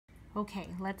Okay,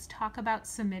 let's talk about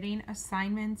submitting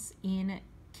assignments in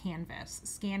Canvas,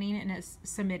 scanning and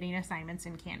submitting assignments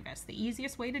in Canvas. The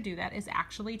easiest way to do that is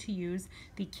actually to use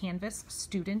the Canvas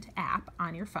Student app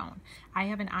on your phone. I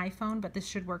have an iPhone, but this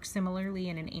should work similarly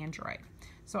in an Android.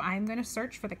 So I'm going to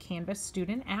search for the Canvas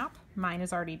Student app. Mine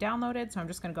is already downloaded, so I'm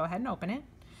just going to go ahead and open it.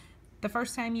 The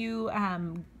first time you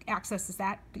access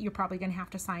that, you're probably going to have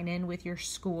to sign in with your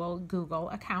school Google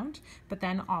account, but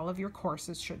then all of your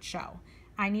courses should show.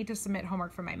 I need to submit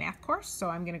homework for my math course, so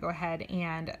I'm going to go ahead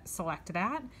and select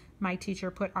that. My teacher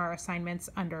put our assignments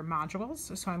under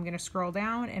modules, so I'm going to scroll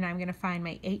down and I'm going to find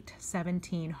my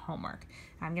 817 homework.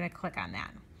 I'm going to click on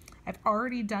that. I've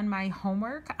already done my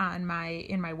homework on in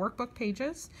my workbook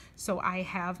pages, so I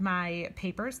have my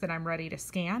papers that I'm ready to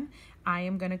scan. I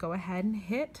am going to go ahead and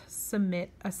hit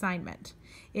submit assignment.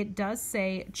 It does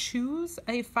say choose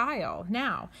a file.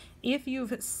 Now, if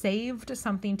you've saved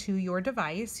something to your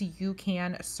device, you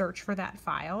can search for that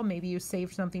file. Maybe you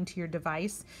saved something to your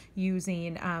device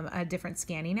using a different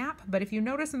scanning app. But if you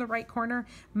notice in the right corner,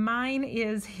 mine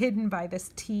is hidden by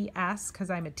this TS because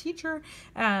I'm a teacher.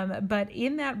 But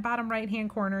in that bottom right-hand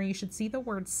corner, you should see the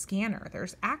word scanner.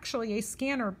 There's actually a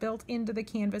scanner built into the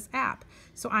Canvas app.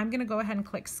 So I'm going to go ahead and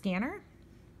click scanner.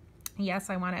 Yes,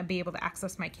 I want to be able to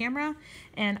access my camera,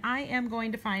 and I am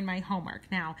going to find my homework.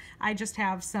 Now, I just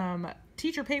have some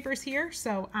teacher papers here,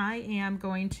 so I am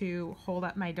going to hold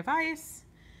up my device.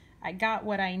 I got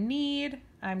what I need.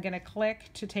 I'm going to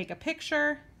click to take a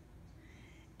picture,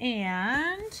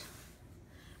 and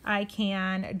I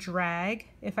can drag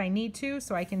if I need to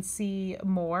so I can see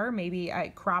more. Maybe I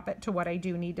crop it to what I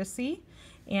do need to see,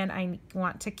 and I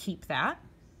want to keep that.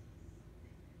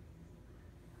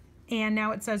 And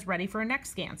now it says ready for a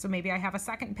next scan. So maybe I have a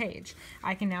second page.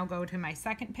 I can now go to my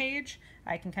second page.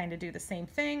 I can kind of do the same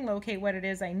thing, locate what it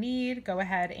is I need, go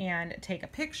ahead and take a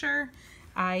picture.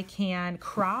 I can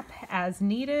crop as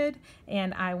needed,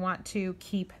 and I want to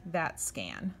keep that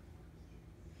scan.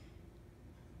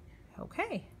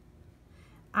 Okay.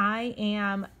 I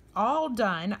am all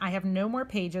done. I have no more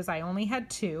pages. I only had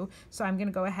 2. So I'm going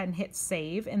to go ahead and hit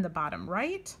save in the bottom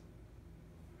right.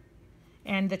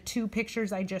 And the 2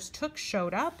 pictures I just took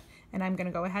showed up, and I'm going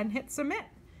to go ahead and hit submit.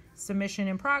 Submission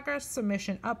in progress,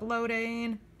 submission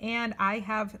uploading, and I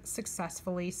have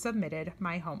successfully submitted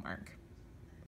my homework.